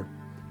made for.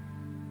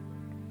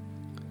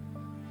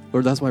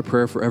 Lord, that's my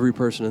prayer for every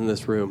person in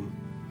this room,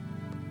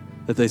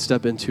 that they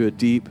step into a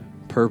deep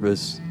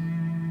purpose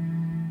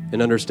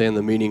and understand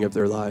the meaning of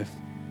their life.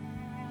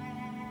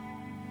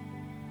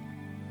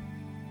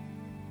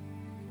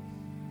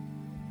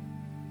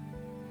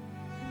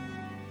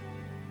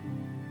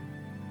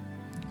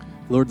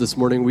 Lord, this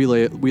morning we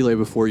lay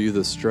before you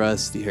the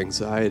stress, the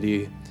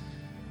anxiety,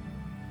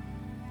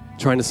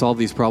 trying to solve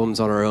these problems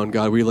on our own.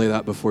 God, we lay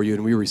that before you,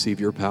 and we receive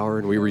your power,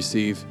 and we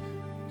receive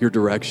your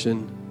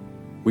direction.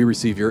 We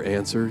receive your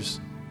answers.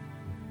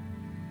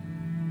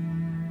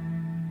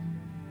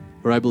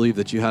 Lord, I believe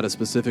that you had a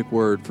specific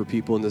word for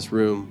people in this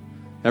room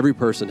Every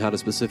person had a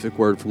specific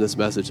word from this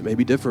message. It may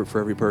be different for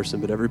every person,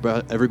 but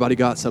everybody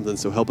got something.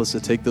 So help us to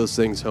take those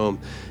things home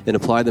and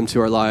apply them to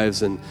our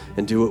lives and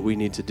do what we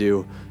need to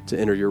do to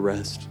enter your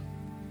rest.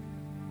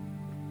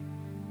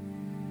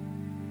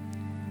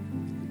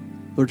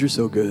 Lord, you're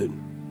so good.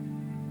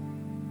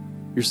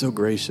 You're so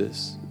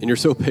gracious, and you're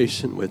so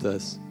patient with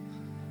us.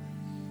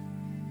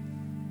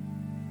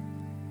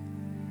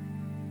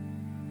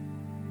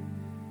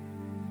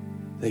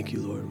 Thank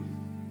you, Lord.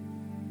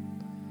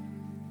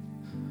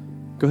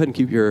 Go ahead and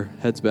keep your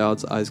heads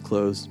bowed, eyes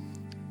closed.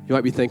 You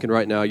might be thinking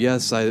right now,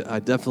 yes, I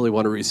definitely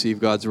want to receive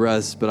God's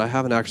rest, but I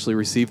haven't actually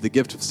received the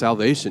gift of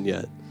salvation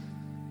yet.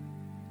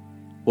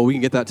 Well, we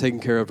can get that taken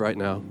care of right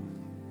now.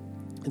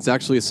 It's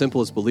actually as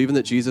simple as believing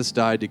that Jesus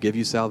died to give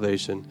you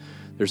salvation.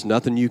 There's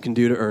nothing you can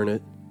do to earn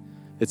it.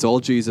 It's all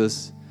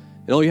Jesus.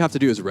 And all you have to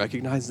do is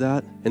recognize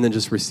that and then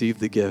just receive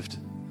the gift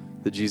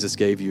that Jesus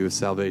gave you of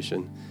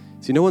salvation.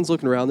 See, no one's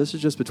looking around. This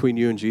is just between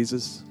you and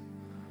Jesus.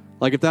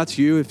 Like if that's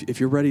you, if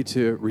you're ready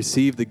to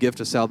receive the gift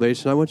of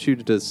salvation, I want you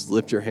to just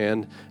lift your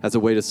hand as a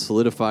way to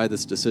solidify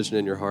this decision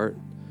in your heart.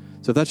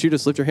 So if that's you,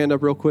 just lift your hand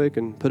up real quick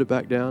and put it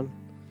back down.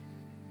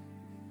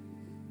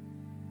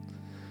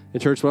 In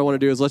church, what I want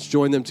to do is let's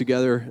join them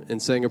together in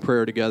saying a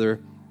prayer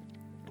together.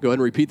 Go ahead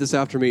and repeat this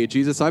after me.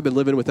 Jesus, I've been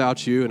living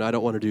without you, and I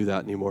don't want to do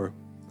that anymore.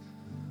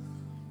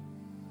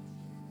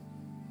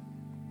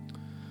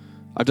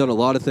 I've done a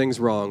lot of things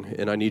wrong,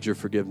 and I need your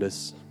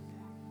forgiveness.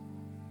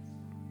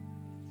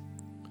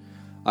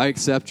 I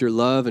accept your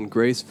love and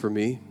grace for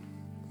me,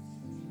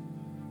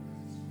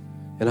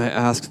 and I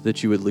ask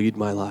that you would lead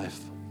my life.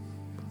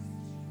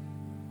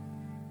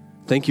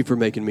 Thank you for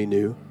making me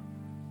new.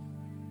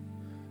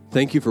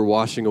 Thank you for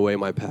washing away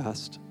my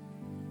past.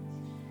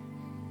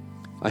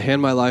 I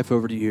hand my life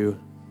over to you,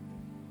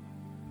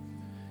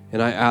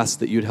 and I ask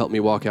that you'd help me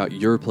walk out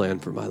your plan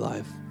for my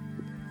life.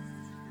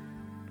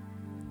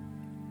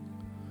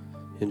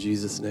 In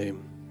Jesus'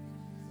 name,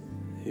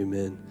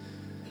 amen.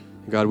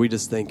 God, we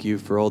just thank you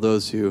for all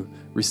those who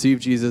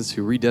received Jesus,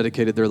 who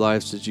rededicated their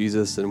lives to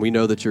Jesus, and we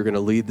know that you're going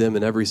to lead them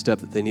in every step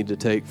that they need to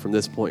take from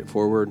this point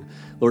forward.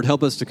 Lord,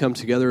 help us to come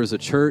together as a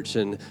church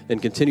and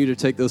continue to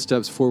take those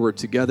steps forward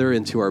together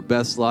into our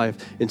best life,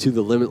 into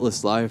the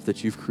limitless life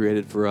that you've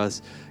created for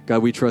us.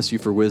 God, we trust you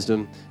for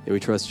wisdom, and we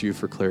trust you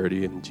for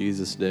clarity in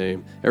Jesus'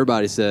 name.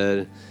 Everybody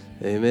said,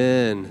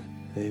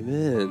 amen,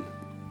 amen.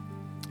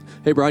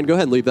 Hey, Brian, go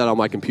ahead and leave that on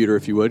my computer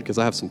if you would, because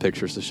I have some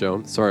pictures to show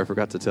them. Sorry, I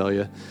forgot to tell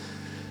you.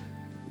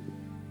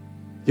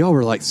 Y'all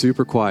were like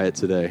super quiet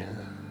today.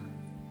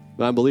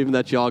 But I'm believing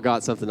that y'all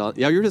got something on.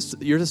 Yeah, you're just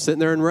sitting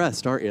there in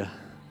rest, aren't you?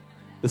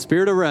 The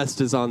spirit of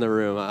rest is on the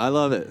room. I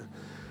love it.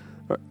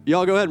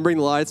 Y'all go ahead and bring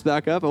the lights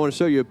back up. I want to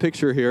show you a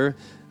picture here.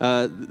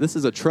 This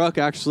is a truck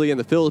actually in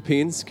the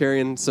Philippines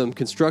carrying some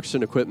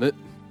construction equipment.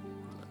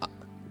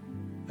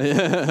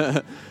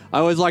 I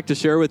always like to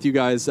share with you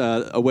guys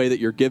a way that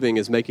your giving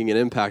is making an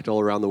impact all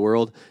around the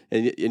world.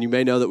 And you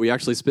may know that we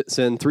actually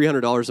send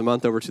 $300 a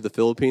month over to the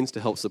Philippines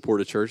to help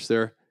support a church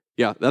there.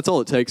 Yeah, that's all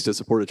it takes to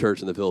support a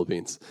church in the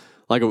Philippines.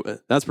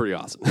 That's pretty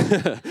awesome.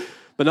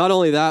 But not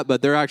only that,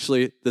 but they're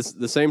actually,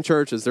 the same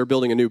church they're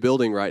building a new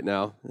building right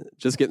now,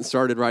 just getting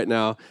started right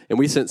now. And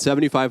we sent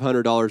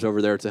 $7,500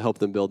 over there to help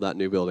them build that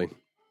new building.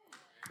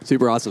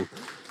 Super awesome.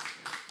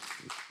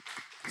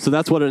 So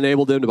that's what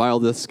enabled them to buy all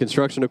this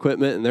construction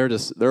equipment, and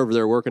they're over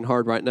there working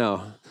hard right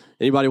now.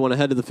 Anybody want to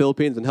head to the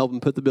Philippines and help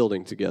them put the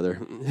building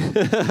together?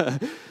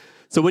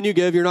 So when you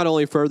give, you're not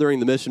only furthering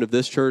the mission of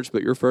this church,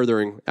 but you're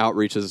furthering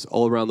outreaches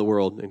all around the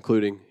world,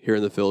 including here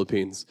in the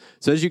Philippines.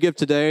 So as you give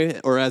today,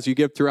 or as you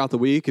give throughout the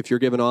week, if you're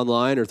giving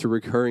online or through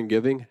recurring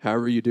giving,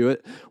 however you do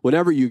it,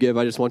 whenever you give,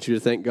 I just want you to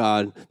thank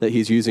God that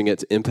he's using it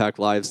to impact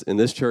lives in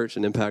this church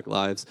and impact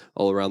lives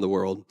all around the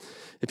world.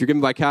 If you're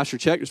giving by cash or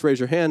check, just raise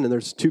your hand, and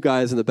there's two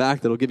guys in the back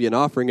that'll give you an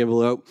offering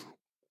envelope.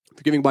 If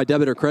you're giving by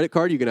debit or credit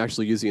card, you can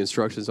actually use the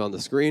instructions on the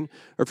screen.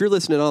 Or if you're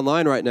listening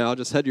online right now,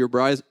 just head to your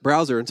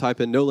browser and type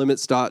in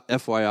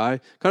nolimits.fyi,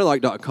 kind of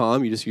like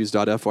 .com. You just use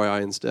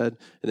 .fyi instead,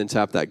 and then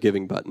tap that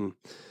giving button.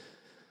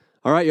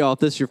 All right, y'all, if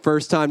this is your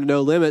first time to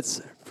No Limits,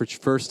 for your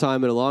first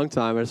time in a long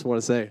time, I just want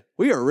to say,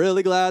 we are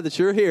really glad that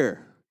you're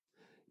here.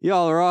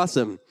 Y'all are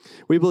awesome.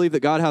 We believe that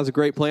God has a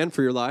great plan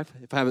for your life.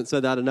 If I haven't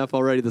said that enough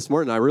already this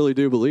morning, I really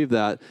do believe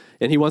that.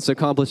 And he wants to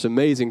accomplish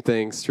amazing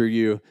things through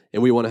you,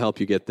 and we want to help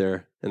you get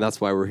there. And that's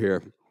why we're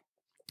here.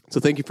 So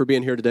thank you for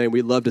being here today, and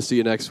we'd love to see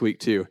you next week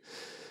too.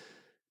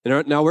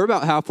 And now we're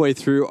about halfway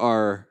through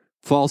our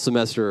fall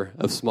semester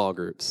of small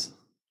groups.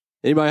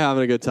 Anybody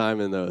having a good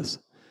time in those?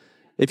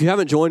 If you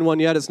haven't joined one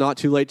yet, it's not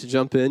too late to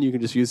jump in. You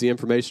can just use the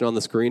information on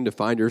the screen to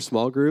find your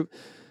small group.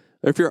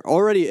 If you're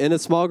already in a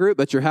small group,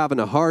 but you're having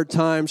a hard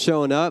time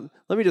showing up,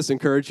 let me just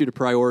encourage you to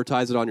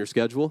prioritize it on your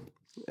schedule.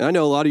 And I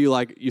know a lot of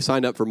you, you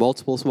signed up for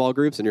multiple small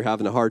groups and you're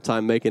having a hard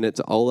time making it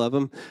to all of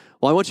them.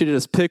 Well, I want you to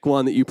just pick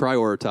one that you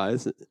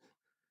prioritize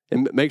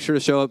and make sure to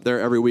show up there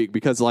every week,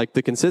 because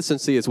the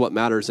consistency is what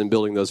matters in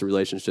building those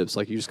relationships.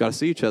 You just got to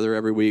see each other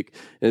every week,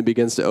 and it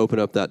begins to open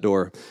up that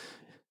door.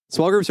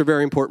 Small groups are a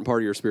very important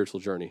part of your spiritual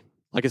journey.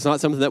 Like it's not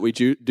something that we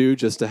do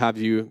just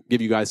to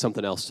give you guys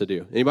something else to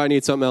do. Anybody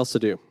need something else to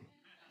do?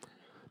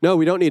 No,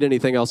 we don't need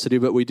anything else to do,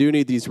 but we do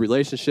need these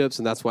relationships,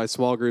 and that's why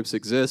small groups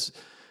exist.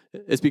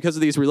 It's because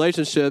of these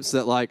relationships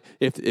that, like,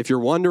 if you're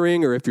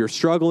wondering or if you're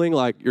struggling,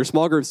 like, your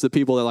small group's the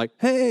people that are like,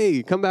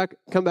 hey, come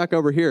back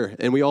over here.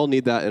 And we all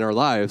need that in our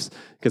lives,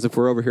 because if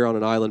we're over here on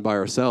an island by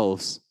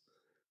ourselves,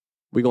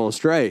 we're going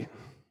astray.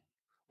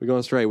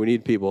 We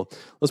need people.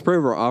 Let's pray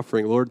over our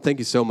offering. Lord, thank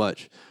you so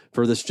much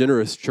for this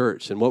generous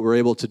church and what we're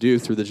able to do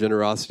through the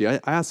generosity.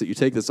 I ask that you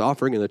take this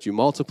offering and that you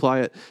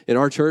multiply it in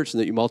our church and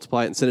that you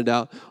multiply it and send it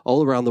out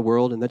all around the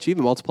world and that you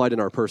even multiply it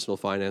in our personal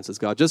finances,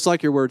 God. Just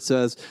like your word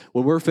says,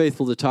 when we're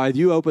faithful to tithe,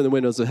 you open the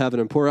windows of heaven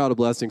and pour out a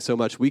blessing so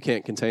much we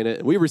can't contain it.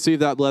 And we receive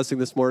that blessing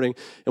this morning,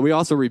 and we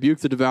also rebuke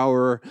the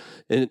devourer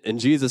in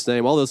Jesus'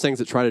 name. All those things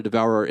that try to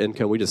devour our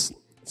income, we just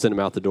send them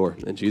out the door.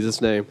 In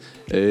Jesus' name,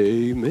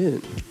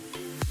 amen.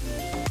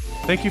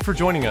 Thank you for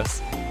joining us,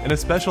 and a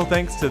special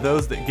thanks to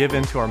those that give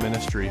into our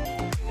ministry.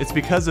 It's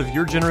because of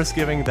your generous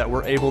giving that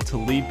we're able to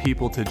lead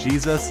people to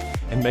Jesus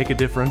and make a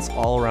difference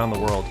all around the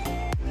world.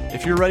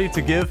 If you're ready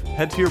to give,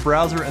 head to your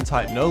browser and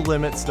type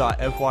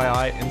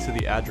nolimits.fyi into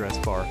the address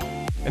bar.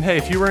 And hey,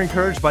 if you were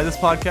encouraged by this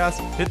podcast,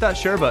 hit that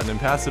share button and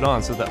pass it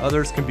on so that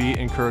others can be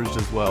encouraged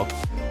as well.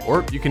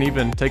 Or you can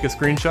even take a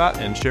screenshot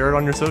and share it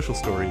on your social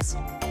stories.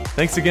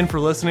 Thanks again for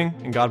listening,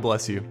 and God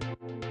bless you.